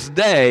glorious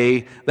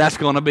day that's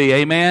going to be.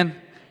 Amen?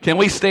 Can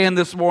we stand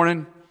this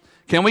morning?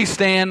 Can we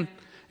stand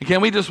and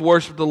can we just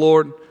worship the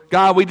Lord?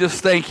 God, we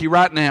just thank You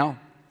right now.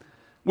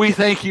 We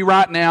thank you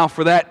right now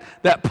for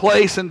that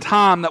place and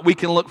time that we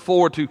can look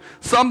forward to.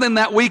 Something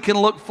that we can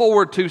look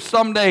forward to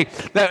someday.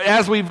 That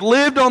as we've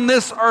lived on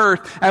this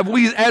earth,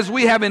 as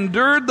we have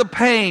endured the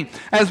pain,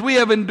 as we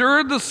have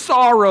endured the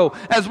sorrow,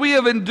 as we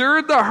have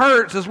endured the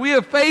hurts, as we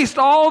have faced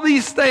all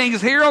these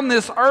things here on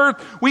this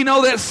earth, we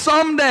know that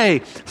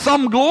someday,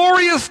 some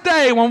glorious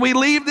day when we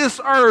leave this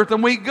earth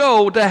and we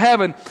go to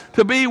heaven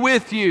to be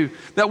with you,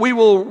 that we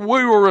will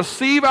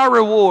receive our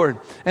reward,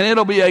 and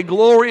it'll be a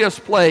glorious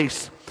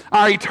place.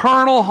 Our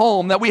eternal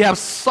home, that we have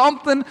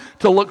something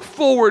to look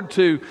forward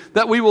to,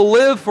 that we will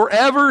live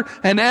forever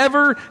and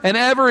ever and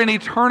ever in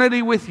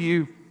eternity with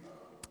you.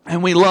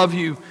 And we love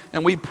you,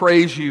 and we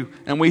praise you,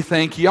 and we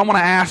thank you. I want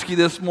to ask you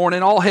this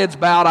morning, all heads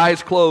bowed,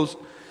 eyes closed.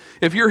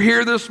 If you're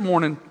here this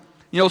morning,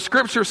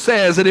 Scripture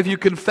says that if you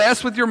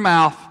confess with your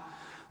mouth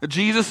that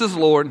Jesus is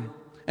Lord,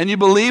 and you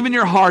believe in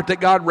your heart that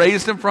God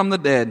raised him from the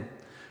dead,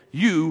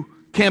 you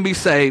can be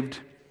saved.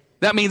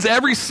 That means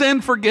every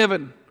sin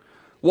forgiven,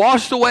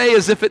 washed away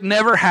as if it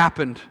never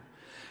happened.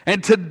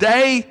 And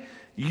today,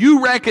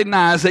 you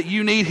recognize that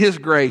you need his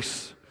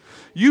grace.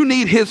 You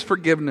need his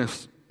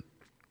forgiveness.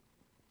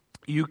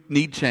 You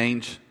need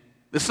change.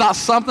 It's not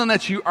something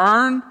that you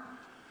earn.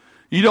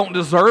 You don't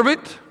deserve it.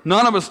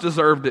 None of us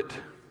deserved it.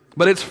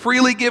 But it's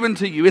freely given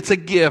to you. It's a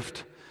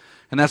gift.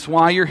 And that's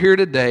why you're here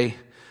today.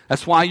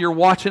 That's why you're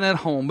watching at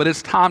home. But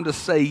it's time to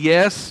say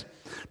yes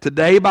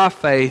today by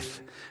faith.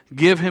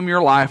 Give him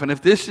your life. And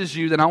if this is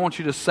you, then I want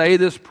you to say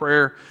this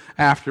prayer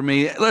after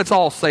me. Let's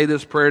all say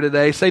this prayer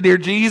today. Say, Dear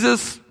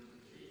Jesus,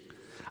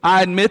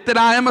 I admit that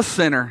I am a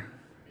sinner.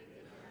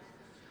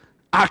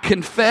 I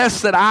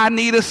confess that I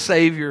need a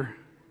Savior.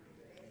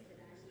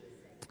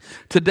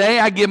 Today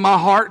I give my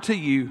heart to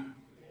you.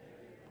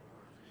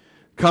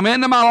 Come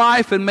into my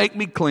life and make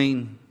me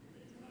clean.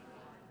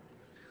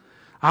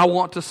 I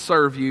want to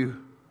serve you.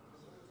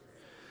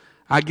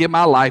 I give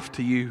my life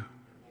to you.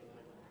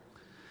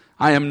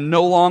 I am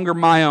no longer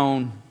my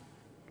own,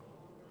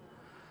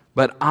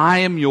 but I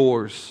am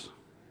yours.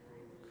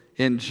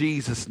 In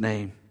Jesus'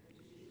 name.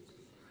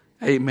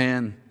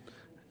 Amen.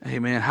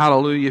 Amen.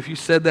 Hallelujah. If you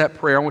said that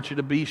prayer, I want you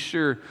to be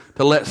sure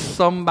to let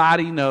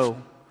somebody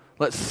know.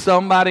 Let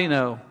somebody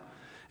know.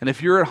 And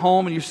if you're at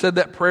home and you said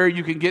that prayer,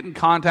 you can get in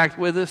contact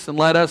with us and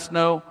let us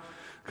know,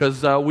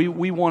 because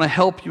we want to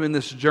help you in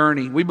this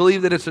journey. We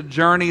believe that it's a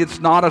journey. It's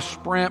not a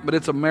sprint, but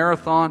it's a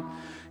marathon.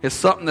 It's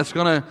something that's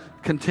going to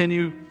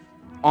continue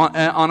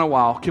on a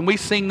while. Can we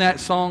sing that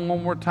song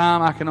one more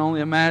time? I can only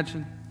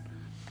imagine.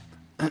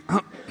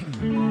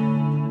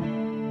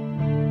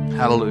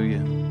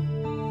 Hallelujah.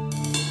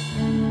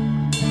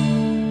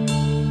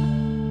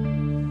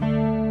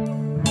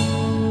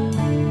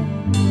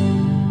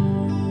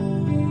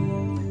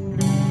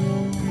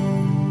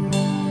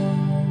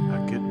 I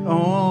could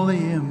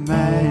only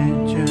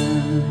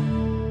imagine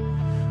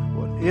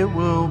what it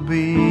will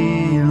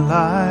be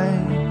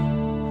like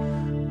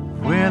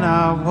when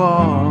I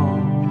walk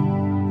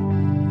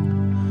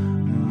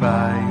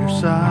by your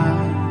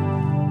side.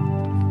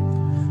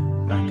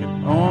 I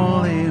can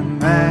only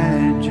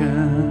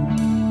imagine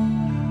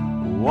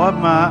what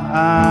my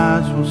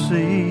eyes will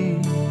see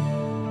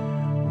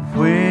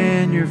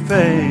when your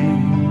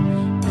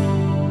face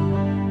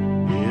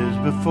is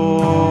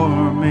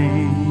before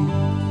me.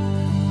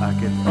 I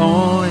can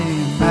only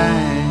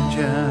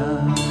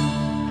imagine.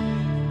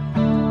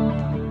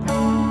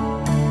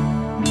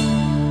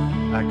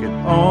 I can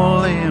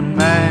only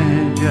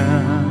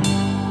imagine.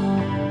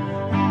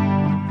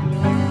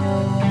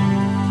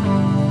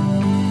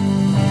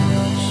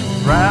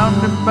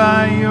 Surrounded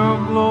by your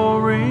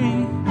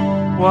glory,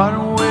 what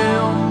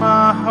will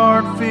my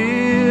heart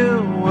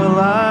feel? Will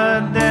I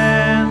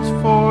dance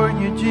for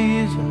you,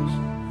 Jesus?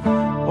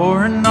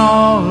 Or in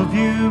all of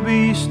you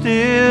be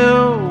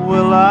still?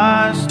 Will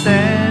I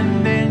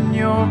stand in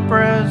your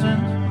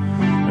presence?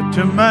 Or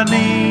to my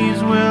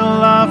knees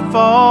will I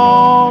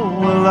fall?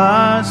 Will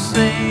I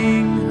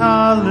sing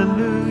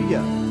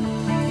hallelujah?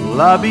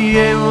 Will I be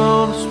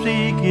able to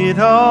speak it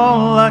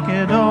all? I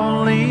could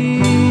only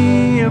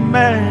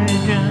imagine.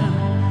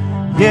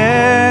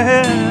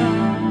 Yeah,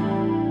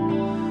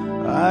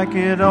 I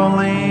could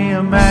only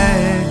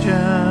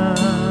imagine.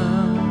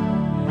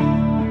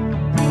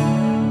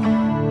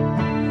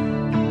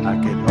 I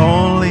could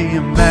only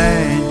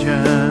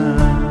imagine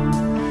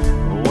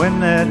when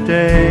that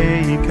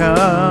day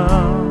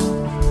comes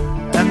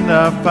and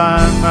I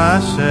find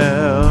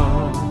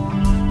myself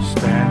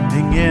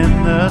standing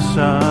in the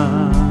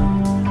sun.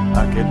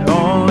 I could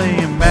only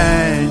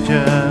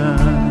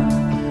imagine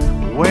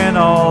when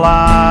all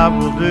I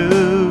will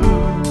do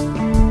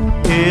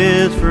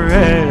is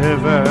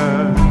forever,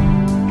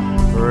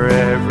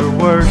 forever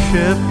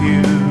worship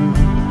you.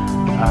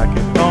 I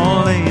can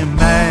only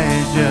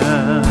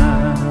imagine.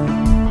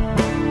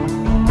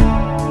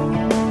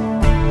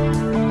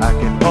 I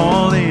can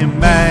only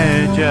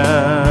imagine.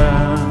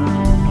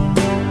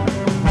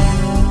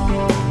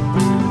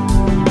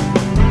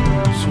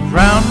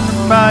 Surrounded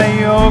by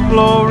your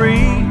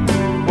glory,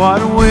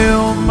 what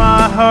will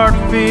my heart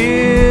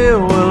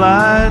feel? Will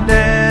I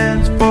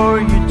dance for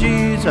you,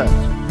 Jesus?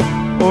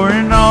 or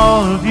in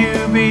all of you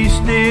be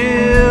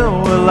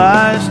still. Will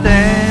I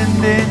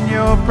stand in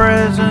your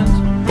presence?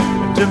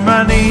 To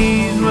my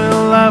knees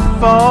will I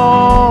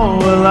fall?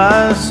 Will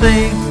I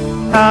sing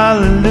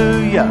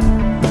hallelujah?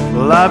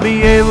 Will I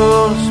be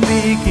able to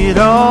speak it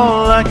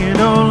all? I can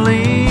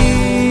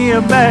only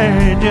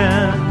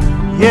imagine.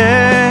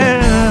 Yeah,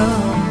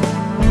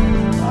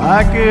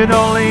 I could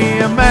only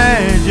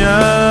imagine.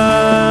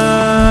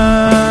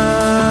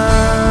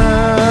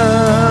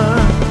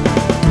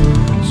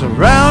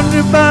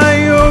 Surrounded by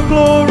your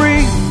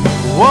glory,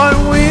 what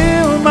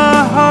will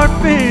my heart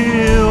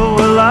feel?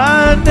 Will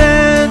I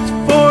dance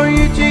for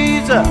you,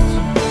 Jesus?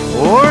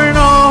 Or in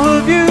all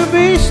of you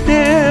be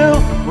still?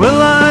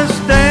 Will I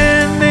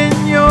stand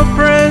in your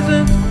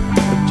presence?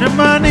 To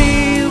my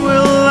knees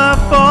will I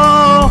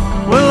fall?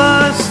 Will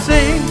I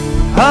sing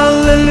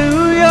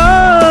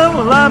hallelujah?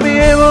 Will I be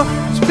able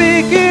to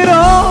speak it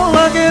all?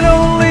 I can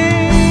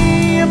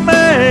only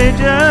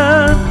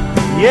imagine.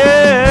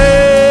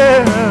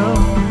 Yeah,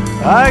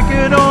 I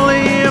could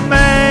only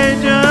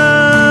imagine.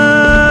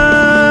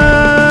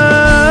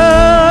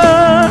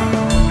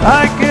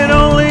 I could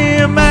only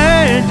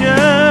imagine.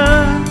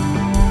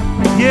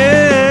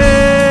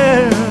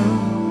 Yeah,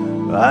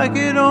 I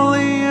could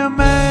only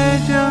imagine.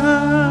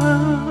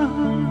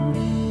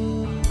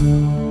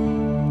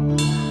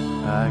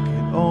 I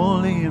could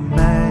only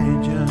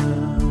imagine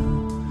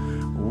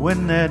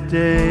when that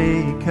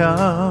day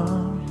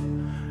comes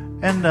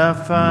and I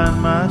find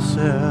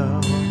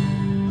myself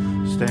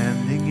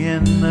standing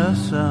in the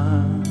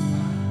sun.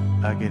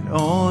 I can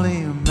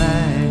only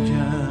imagine.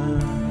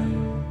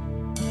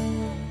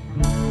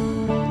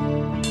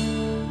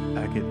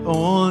 I can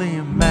only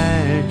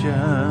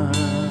imagine.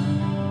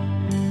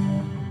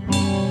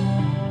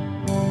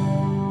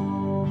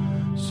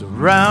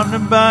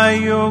 Surrounded by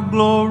your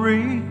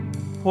glory,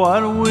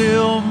 what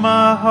will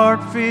my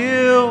heart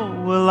feel?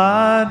 Will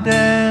I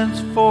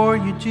dance for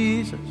you,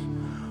 Jesus?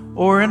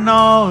 Or in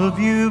all of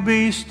you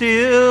be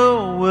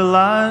still? Will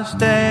I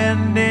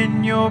stand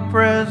in your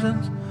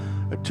presence?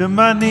 Or to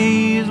my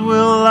knees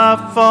will I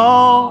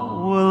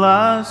fall? Will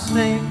I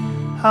sing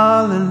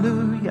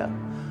hallelujah?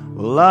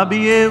 Will I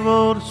be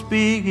able to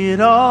speak it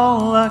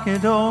all? I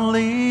can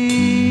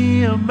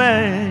only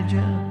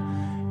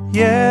imagine.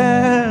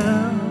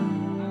 Yeah,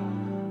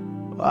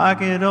 I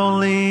can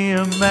only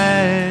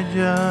imagine.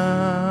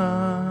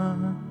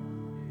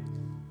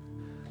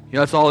 You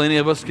know, that's all any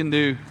of us can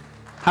do.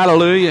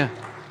 Hallelujah.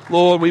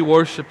 Lord, we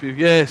worship you.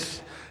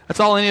 Yes. That's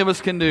all any of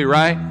us can do,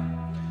 right?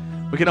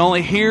 We can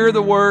only hear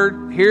the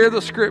word, hear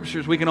the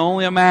scriptures. We can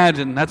only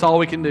imagine. That's all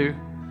we can do.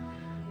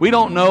 We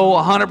don't know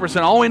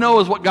 100%. All we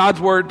know is what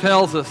God's word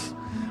tells us.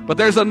 But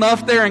there's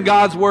enough there in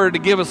God's word to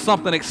give us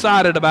something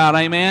excited about.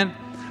 Amen?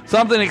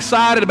 Something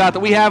excited about, that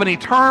we have an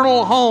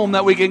eternal home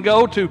that we can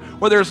go to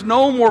where there's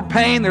no more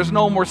pain, there's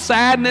no more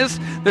sadness,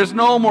 there's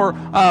no more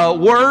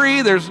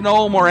worry, there's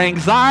no more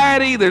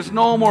anxiety, there's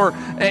no more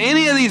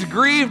any of these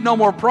grief, no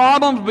more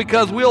problems,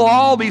 because we'll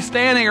all be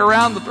standing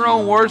around the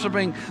throne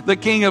worshiping the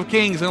King of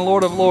Kings and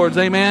Lord of Lords.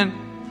 Amen?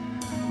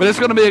 But it's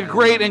going to be a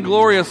great and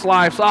glorious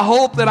life. So I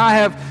hope that I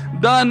have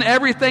done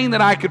everything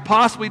that I could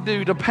possibly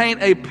do to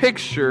paint a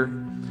picture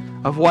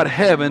of what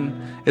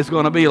heaven is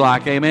going to be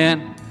like.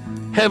 Amen?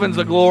 Heaven's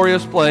a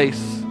glorious place.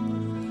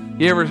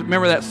 You ever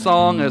remember that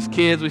song as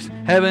kids?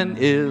 Heaven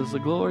is a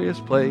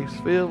glorious place.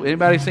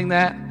 Anybody sing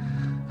that?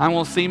 I'm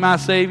going to see my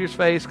Savior's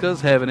face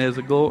because heaven is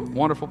a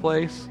wonderful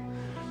place.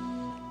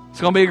 It's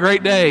going to be a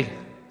great day.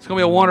 It's going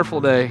to be a wonderful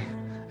day.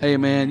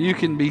 Amen. You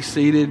can be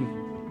seated.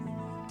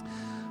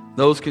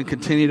 Those can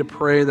continue to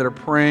pray that are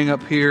praying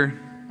up here.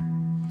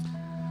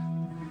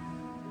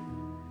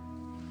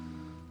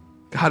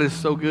 God is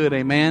so good.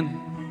 Amen.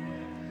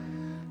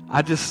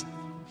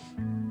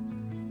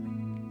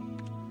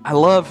 I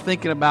love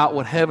thinking about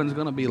what heaven's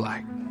going to be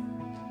like.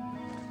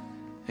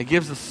 It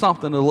gives us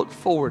something to look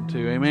forward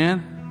to.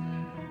 Amen?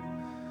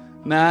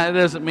 Now, it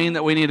doesn't mean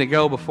that we need to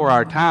go before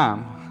our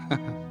time.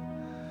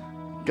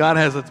 God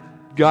has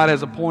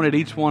appointed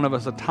each one of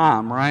us a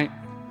time, right?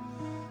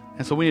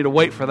 And so we need to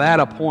wait for that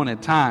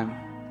appointed time.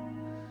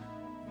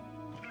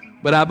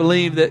 But I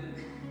believe that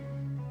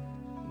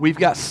we've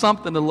got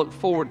something to look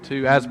forward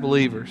to as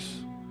believers.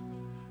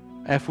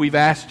 If we've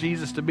asked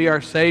Jesus to be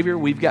our Savior,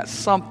 we've got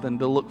something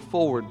to look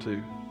forward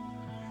to.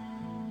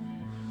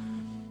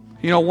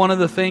 You know, one of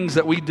the things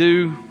that we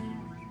do,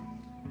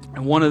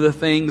 and one of the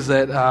things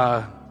that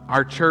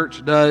our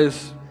church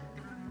does,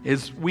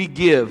 is we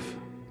give.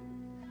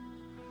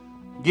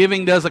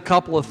 Giving does a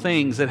couple of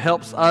things. It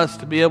helps us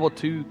to be able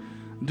to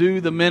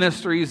do the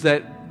ministries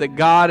that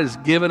God has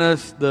given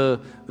us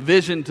the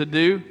vision to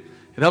do.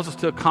 It helps us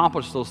to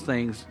accomplish those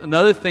things.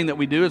 Another thing that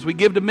we do is we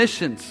give to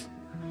missions.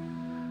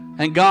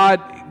 And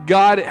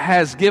God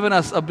has given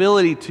us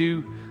ability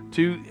to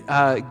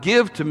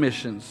give to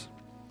missions.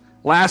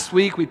 Last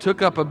week we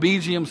took up a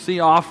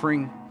BGMC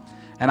offering,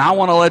 and I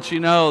want to let you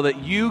know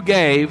that you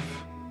gave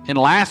in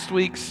last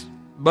week's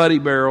Buddy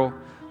Barrel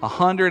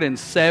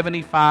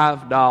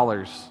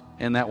 $175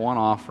 in that one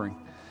offering.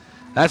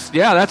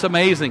 That's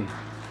amazing.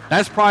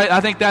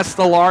 I think that's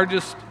the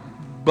largest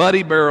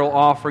Buddy Barrel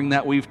offering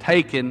that we've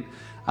taken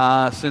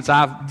since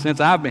I've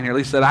been here. At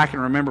least that I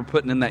can remember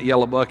putting in that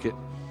yellow bucket.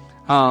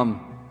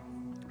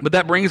 But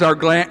that brings our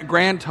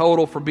grand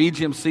total for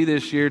BGMC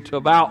this year to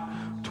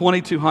about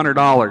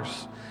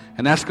 $2,200.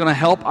 And that's going to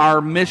help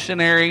our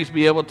missionaries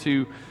be able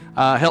to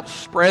help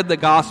spread the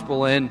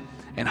gospel and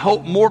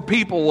hope more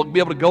people will be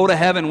able to go to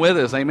heaven with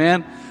us,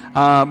 amen,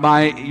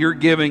 by your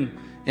giving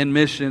in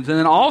missions. And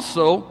then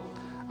also,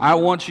 I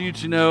want you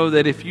to know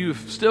that if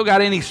you've still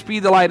got any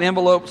Speed the Light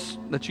envelopes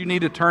that you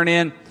need to turn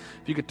in,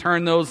 if you could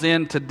turn those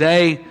in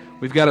today,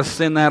 we've got to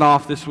send that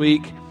off this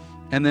week.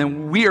 And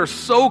then we are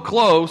so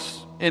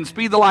close in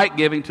Speed the Light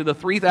giving to the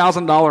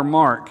 $3,000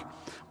 mark.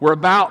 We're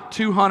about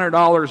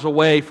 $200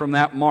 away from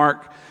that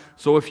mark.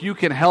 So if you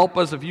can help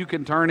us, if you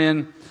can turn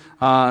in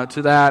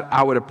to that,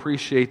 I would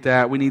appreciate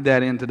that. We need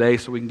that in today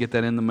so we can get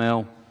that in the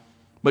mail.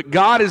 But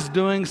God is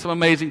doing some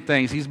amazing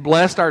things. He's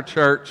blessed our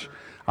church.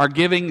 Our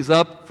giving is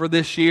up for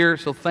this year.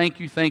 So thank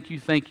you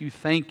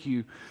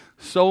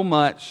so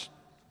much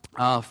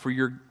for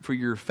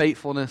your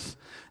faithfulness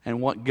and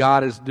what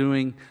God is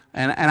doing.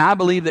 And I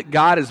believe that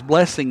God is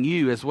blessing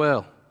you as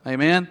well.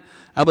 Amen?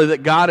 I believe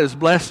that God is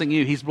blessing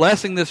you. He's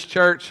blessing this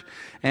church.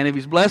 And if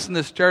He's blessing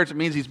this church, it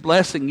means He's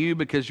blessing you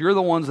because you're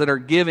the ones that are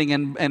giving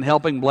and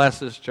helping bless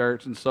this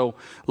church. And so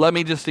let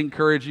me just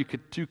encourage you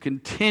to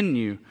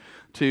continue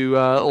to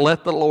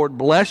let the Lord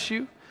bless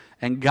you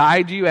and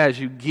guide you as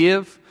you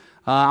give.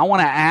 I want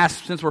to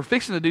ask, since we're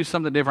fixing to do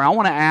something different, I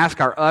want to ask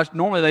our ushers.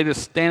 Normally they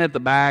just stand at the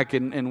back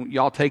and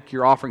y'all take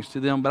your offerings to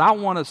them. But I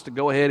want us to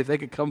go ahead, if they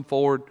could come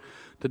forward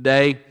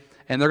today,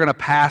 and they're going to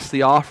pass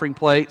the offering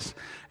plates.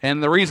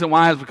 And the reason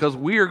why is because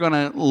we are going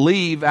to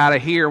leave out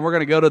of here, and we're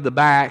going to go to the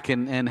back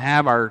and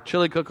have our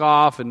chili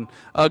cook-off and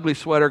ugly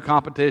sweater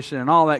competition and all that